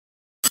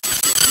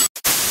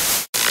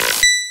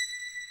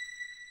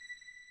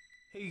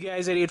Hey you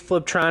guys, at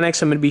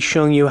 8Fliptronics, I'm going to be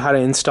showing you how to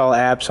install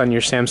apps on your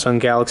Samsung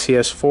Galaxy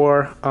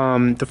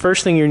S4. The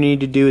first thing you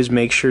need to do is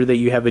make sure that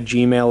you have a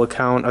Gmail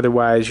account,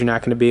 otherwise you're not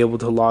going to be able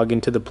to log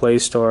into the Play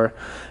Store.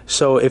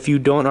 So if you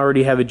don't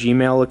already have a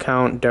Gmail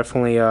account,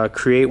 definitely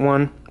create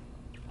one.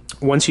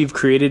 Once you've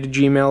created a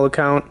Gmail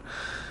account,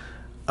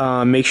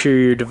 make sure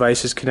your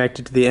device is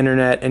connected to the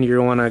internet and you're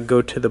going to want to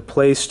go to the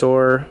Play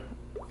Store.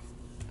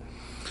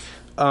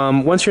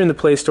 Once you're in the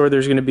Play Store,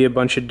 there's going to be a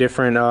bunch of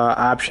different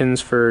options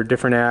for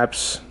different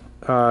apps,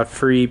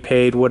 free,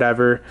 paid,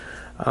 whatever.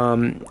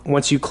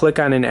 Once you click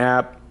on an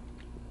app,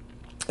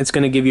 it's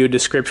going to give you a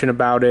description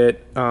about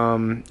it,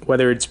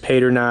 whether it's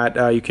paid or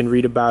not. You can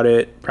read about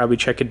it, probably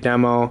check a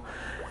demo.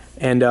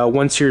 And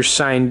once you're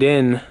signed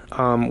in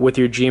with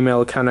your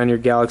Gmail account on your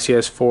Galaxy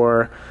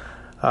S4,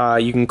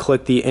 you can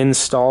click the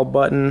install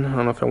button. I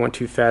don't know if I went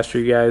too fast for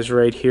you guys.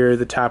 Right here,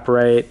 the top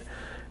right.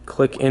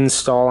 Click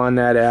install on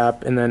that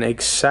app and then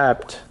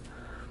accept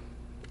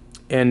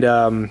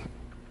and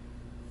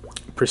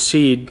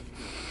proceed.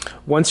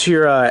 Once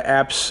your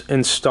app's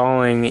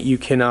installing, you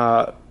can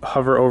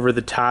hover over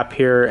the top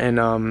here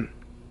and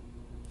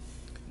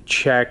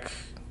check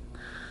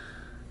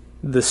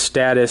the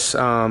status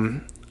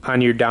on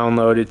your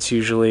download. It's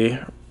usually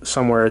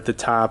somewhere at the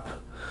top.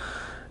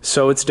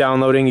 So it's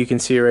downloading. You can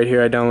see it right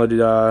here. I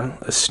downloaded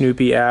a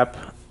Snoopy app.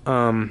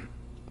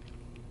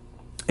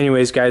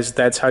 Anyways, guys,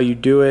 that's how you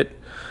do it.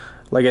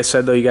 Like I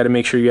said, though, you got to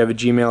make sure you have a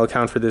Gmail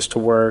account for this to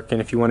work.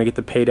 And if you want to get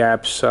the paid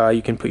apps,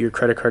 you can put your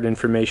credit card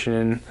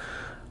information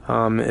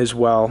in as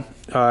well.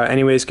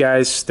 Anyways,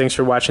 guys, thanks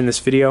for watching this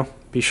video.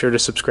 Be sure to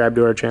subscribe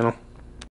to our channel.